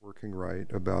working right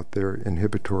about their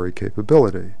inhibitory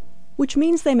capability. Which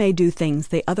means they may do things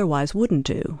they otherwise wouldn't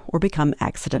do or become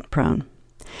accident-prone.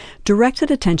 Directed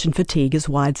attention fatigue is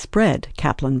widespread,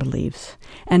 Kaplan believes,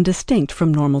 and distinct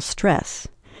from normal stress,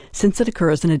 since it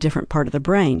occurs in a different part of the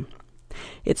brain.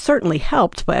 It's certainly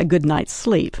helped by a good night's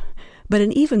sleep, but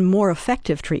an even more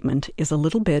effective treatment is a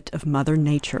little bit of Mother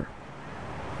Nature.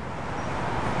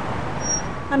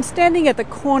 I'm standing at the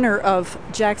corner of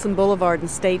Jackson Boulevard and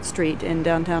State Street in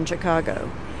downtown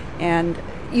Chicago, and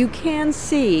you can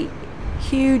see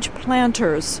huge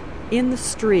planters in the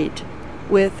street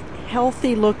with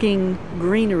healthy-looking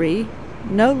greenery,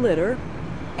 no litter,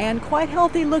 and quite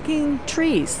healthy-looking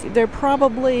trees. They're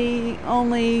probably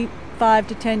only 5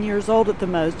 to 10 years old at the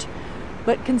most,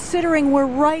 but considering we're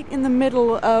right in the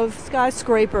middle of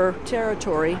skyscraper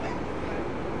territory,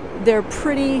 they're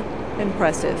pretty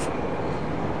impressive.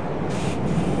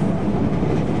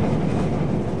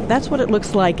 That's what it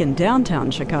looks like in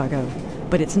downtown Chicago,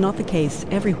 but it's not the case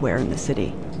everywhere in the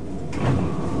city.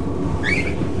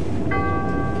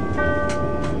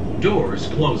 Doors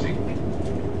closing.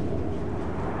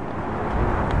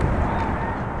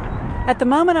 At the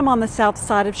moment, I'm on the south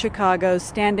side of Chicago,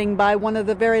 standing by one of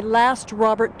the very last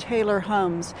Robert Taylor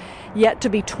homes yet to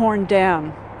be torn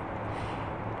down.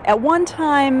 At one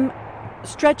time,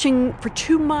 stretching for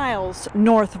 2 miles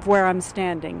north of where I'm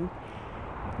standing,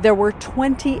 there were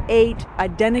 28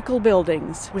 identical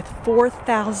buildings with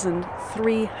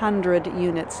 4,300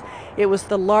 units. It was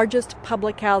the largest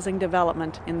public housing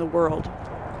development in the world.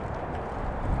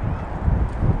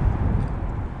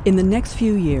 In the next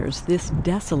few years, this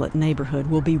desolate neighborhood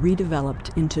will be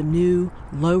redeveloped into new,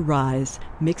 low-rise,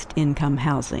 mixed-income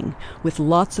housing with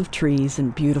lots of trees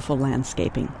and beautiful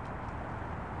landscaping.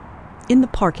 In the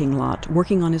parking lot,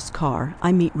 working on his car,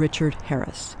 I meet Richard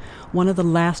Harris, one of the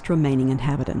last remaining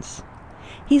inhabitants.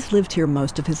 He's lived here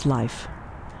most of his life.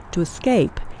 To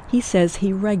escape, he says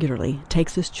he regularly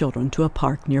takes his children to a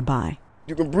park nearby.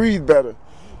 You can breathe better.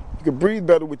 You can breathe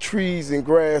better with trees and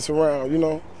grass around, you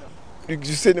know. You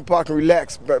just sit in the park and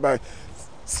relax by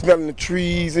smelling the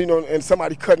trees, you know, and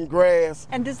somebody cutting grass.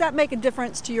 And does that make a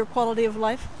difference to your quality of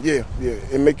life? Yeah.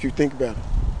 It make you think better.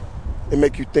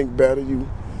 You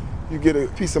get a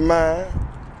peace of mind.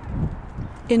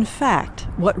 In fact,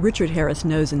 what Richard Harris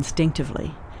knows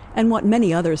instinctively, and what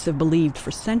many others have believed for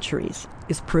centuries,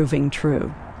 is proving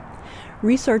true.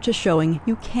 Research is showing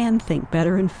you can think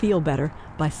better and feel better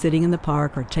by sitting in the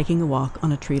park or taking a walk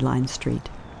on a tree-lined street.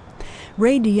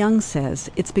 Ray DeYoung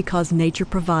says it's because nature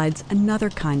provides another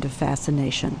kind of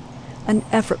fascination, an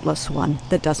effortless one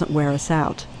that doesn't wear us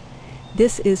out.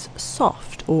 This is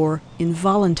soft or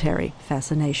involuntary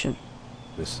fascination.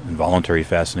 This involuntary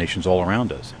fascination is all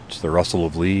around us. It's the rustle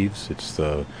of leaves, it's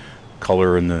the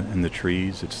color in the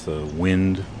trees, it's the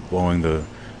wind blowing the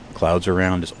clouds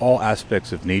around. It's all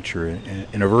aspects of nature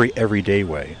in a very everyday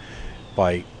way.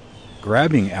 By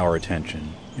grabbing our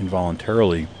attention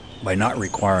involuntarily, by not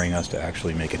requiring us to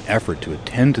actually make an effort to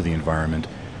attend to the environment,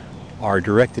 our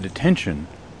directed attention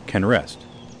can rest.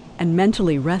 And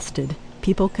mentally rested,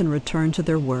 people can return to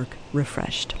their work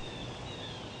refreshed.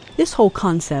 This whole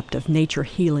concept of nature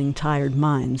healing tired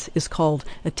minds is called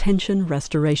attention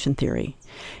restoration theory.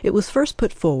 It was first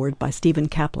put forward by Stephen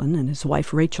Kaplan and his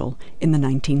wife Rachel in the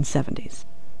 1970s.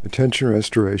 Attention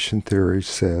restoration theory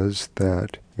says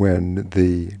that when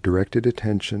the directed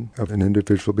attention of an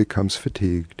individual becomes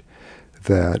fatigued,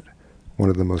 that one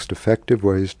of the most effective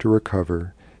ways to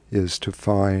recover is to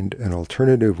find an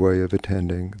alternative way of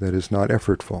attending that is not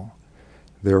effortful.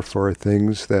 Therefore,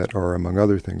 things that are, among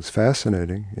other things,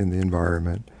 fascinating in the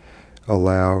environment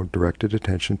allow directed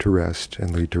attention to rest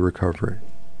and lead to recovery.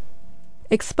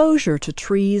 Exposure to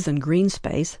trees and green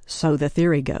space, so the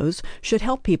theory goes, should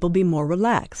help people be more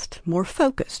relaxed, more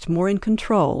focused, more in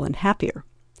control, and happier.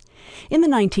 In the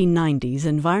 1990s,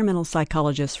 environmental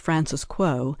psychologist Francis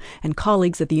Kuo and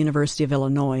colleagues at the University of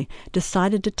Illinois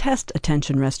decided to test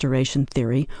attention restoration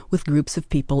theory with groups of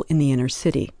people in the inner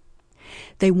city.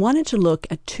 They wanted to look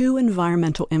at 2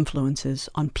 environmental influences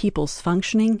on people's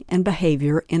functioning and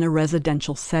behavior in a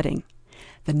residential setting: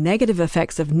 the negative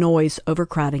effects of noise,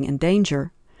 overcrowding, and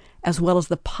danger, as well as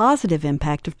the positive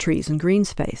impact of trees and green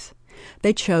space.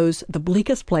 They chose the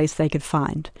bleakest place they could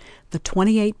find, the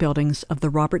 28 buildings of the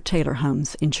Robert Taylor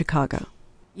homes in Chicago.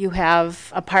 You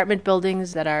have apartment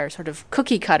buildings that are sort of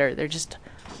cookie cutter. They're just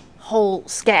whole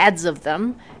scads of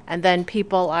them, and then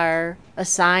people are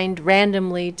assigned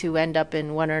randomly to end up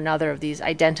in one or another of these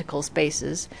identical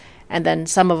spaces, and then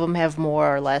some of them have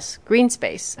more or less green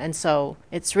space. And so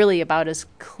it's really about as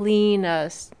clean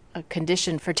a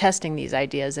condition for testing these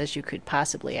ideas as you could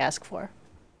possibly ask for.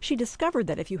 She discovered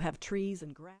that if you have trees and grass...